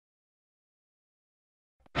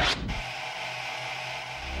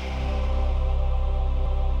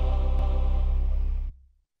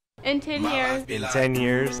In 10 years. In 10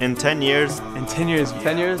 years. In 10 years. In 10 years.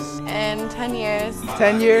 10 years. In 10 years.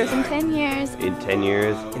 10 years. In 10 years. In 10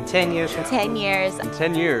 years. In 10 years. In 10 years. In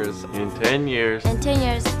 10 years. In 10 years. In 10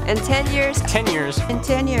 years. In 10 years. 10 years. In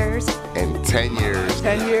 10 years. In 10 years.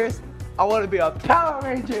 10 years. I want to be a Power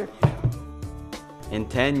Ranger. In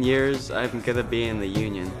 10 years, I'm gonna be in the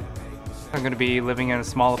union. I'm gonna be living in a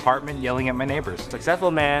small apartment yelling at my neighbors.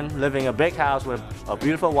 Successful man living in a big house with a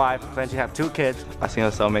beautiful wife, plans to have 2 kids. I see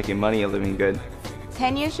myself making money and living good.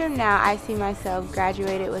 10 years from now, I see myself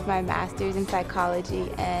graduated with my master's in psychology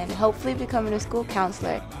and hopefully becoming a school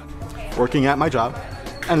counselor. Working at my job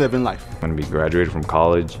and living life. I'm going to be graduated from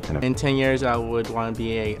college. In 10 years, I would want to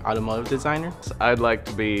be an automotive designer. I'd like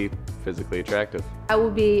to be physically attractive. I will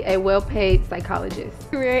be a well-paid psychologist.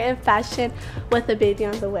 Career in fashion with a baby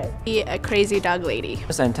on the way. Be a crazy dog lady.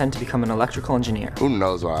 I intend to become an electrical engineer. Who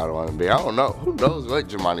knows what I want to be? I don't know. Who knows what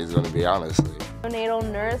Jamani's going to be, honestly. A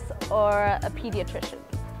neonatal nurse or a pediatrician.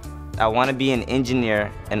 I want to be an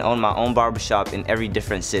engineer and own my own barbershop in every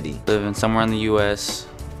different city. Living somewhere in the U.S.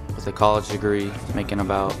 with a college degree, making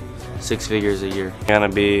about 6 figures a year. Gonna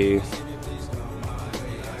be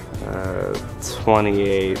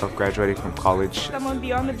 28, graduating from college. I'm gonna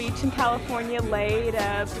be on the beach in California, laid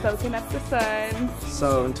up, soaking up the sun.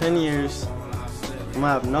 So in 10 years, I'm gonna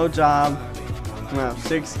have no job, I'm gonna have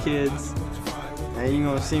 6 kids, and you're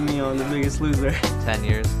gonna see me on The Biggest Loser. 10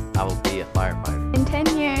 years, I will be a firefighter. In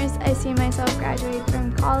 10 years, I see myself graduating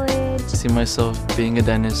from college. I see myself being a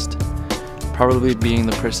dentist, probably being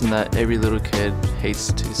the person that every little kid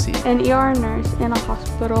hates to see. An ER nurse in a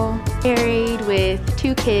hospital. Married with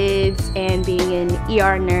 2 kids and being an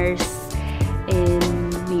ER nurse in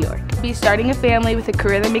New York. Be starting a family with a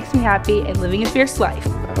career that makes me happy and living a fierce life.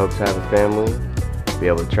 I hope to have a family, be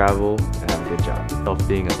able to travel, and have a good job. Of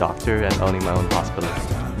being a doctor and owning my own hospital.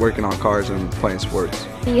 Working on cars and playing sports.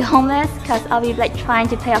 Be homeless because I'll be trying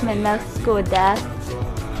to pay off my medical school debt.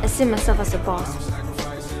 I see myself as a boss.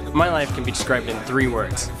 My life can be described in 3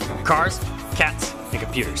 words. Cars, cats, and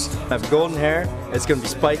computers. I have golden hair, it's gonna be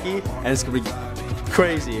spiky, and it's gonna be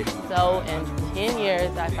crazy. So in 10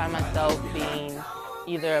 years, I find myself being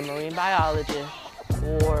either a marine biologist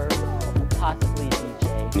or possibly a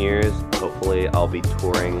DJ. 10 years, hopefully I'll be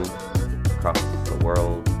touring across the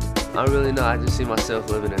world. I don't really know, I just see myself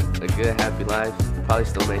living a good, happy life, probably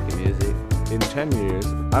still making music. In 10 years,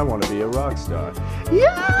 I want to be a rock star.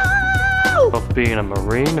 Of being a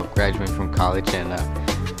Marine, Graduating from college and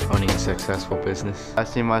owning a successful business. I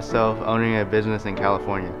see myself owning a business in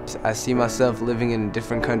California. I see myself living in a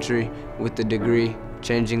different country with a degree,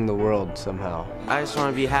 changing the world somehow. I just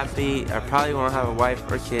want to be happy. I probably won't have a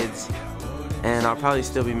wife or kids, and I'll probably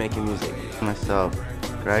still be making music. Myself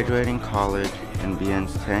graduating college and being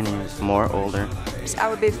 10 years more older. I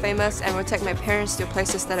would be famous and would take my parents to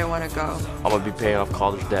places that I want to go. I'm gonna be paying off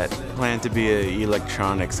college debt. Plan to be an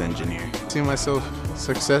electronics engineer. See myself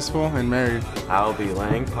successful and married. I'll be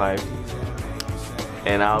laying pipe,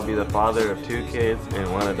 and I'll be the father of 2 kids and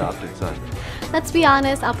 1 adopted son. Let's be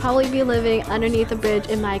honest, I'll probably be living underneath a bridge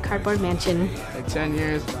in my cardboard mansion. In 10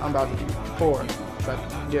 years, I'm about to be poor. About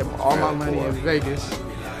to get all my money in Vegas,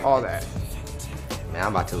 all that. Man,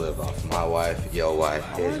 I'm about to live off my wife, your wife,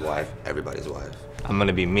 his wife, everybody's wife. I'm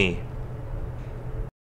gonna be me.